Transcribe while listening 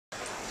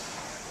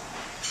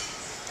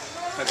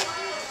Okay.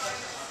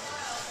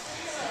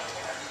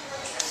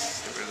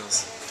 Get rid of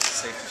those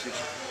safety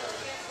features.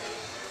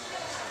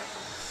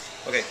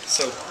 Okay,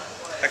 so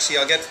actually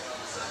I'll get,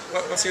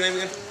 what's your name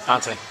again?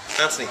 Anthony.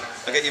 Anthony,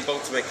 I'll get you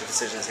both to make the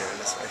decisions here on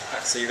this, right?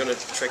 So you're going to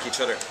trick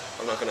each other.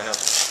 I'm not going to help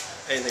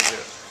anything to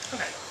do it.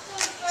 Okay.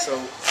 So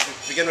to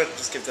begin with,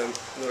 just give them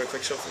another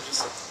quick shuffle.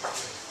 Just so.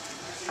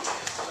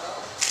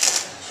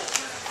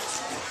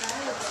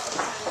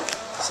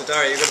 So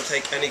Dara, you're going to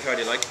take any card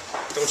you like.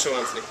 Don't show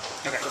Anthony.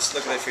 Okay. Just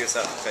look at it for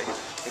yourself, okay?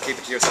 And keep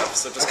it to yourself.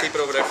 So just keep it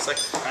over there for a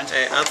sec.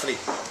 Anthony,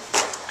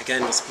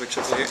 again, just a quick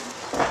shuffle here.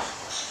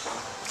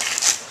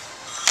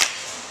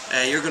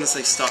 You're going to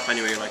say stop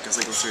anyway, like as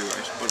I go through,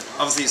 right? But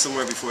obviously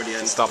somewhere before the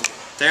end. Stop.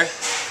 There?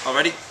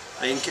 Already?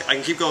 I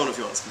can keep going if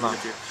you want. No.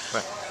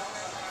 Right.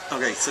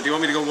 Okay, so do you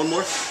want me to go one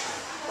more?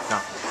 No.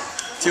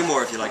 Two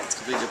more if you like, it's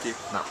completely up to you.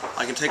 No.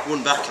 I can take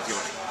one back if you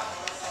want.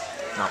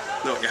 No.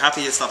 No, you're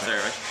happy you stop there,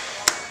 right?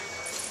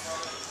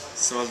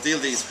 So I'll deal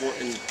these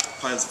in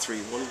piles of 3.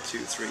 1,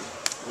 2, 3.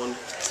 1,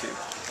 2,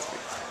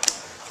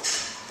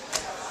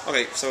 3.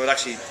 Okay, so it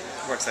actually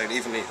works out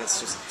evenly. That's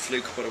just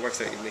fluke, but it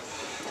works out evenly.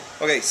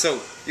 Okay, so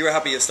you were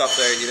happy you stopped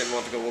there. You didn't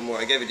want to go one more.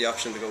 I gave you the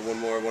option to go one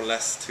more, one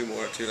less, two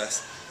more, two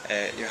less.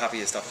 You're happy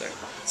you stopped there.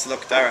 So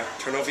look, Dara,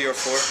 turn over your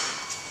 4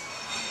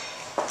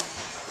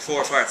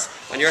 farts.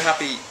 And you're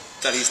happy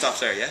that he stopped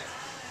there, yeah?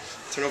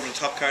 Turn over the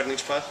top card in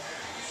each pile.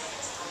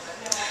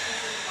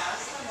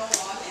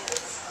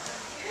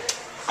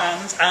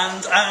 And.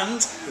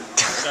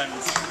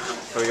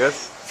 Very good.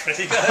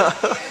 Pretty good.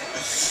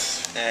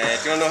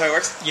 Do you want to know how it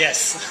works?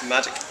 Yes.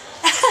 Magic.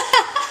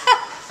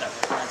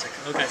 Magic.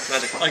 Okay.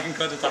 Magic. I can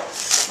cut it up.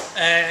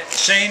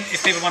 Shane,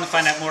 if people want to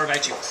find out more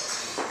about you,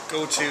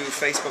 go to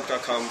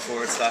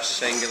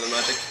facebook.com/Shane Gillen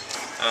Magic,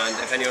 and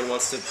if anyone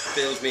wants to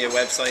build me a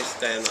website,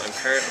 then I'm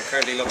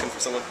currently looking for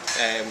someone.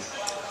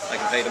 I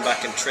can pay them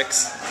back in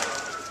tricks.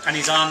 And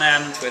he's on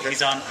Twitter.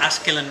 He's on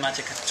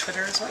 @GillenMagic at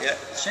Twitter as well. Yeah.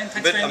 Shane,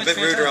 thanks very much. I'm a bit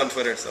for your ruder time. on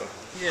Twitter, so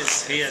He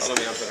is. follow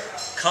me on Twitter.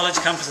 College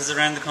campuses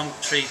around the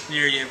country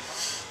near you.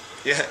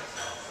 Yeah.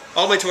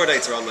 All my tour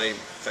dates are on my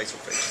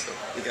Facebook page, so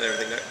you get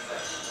everything there.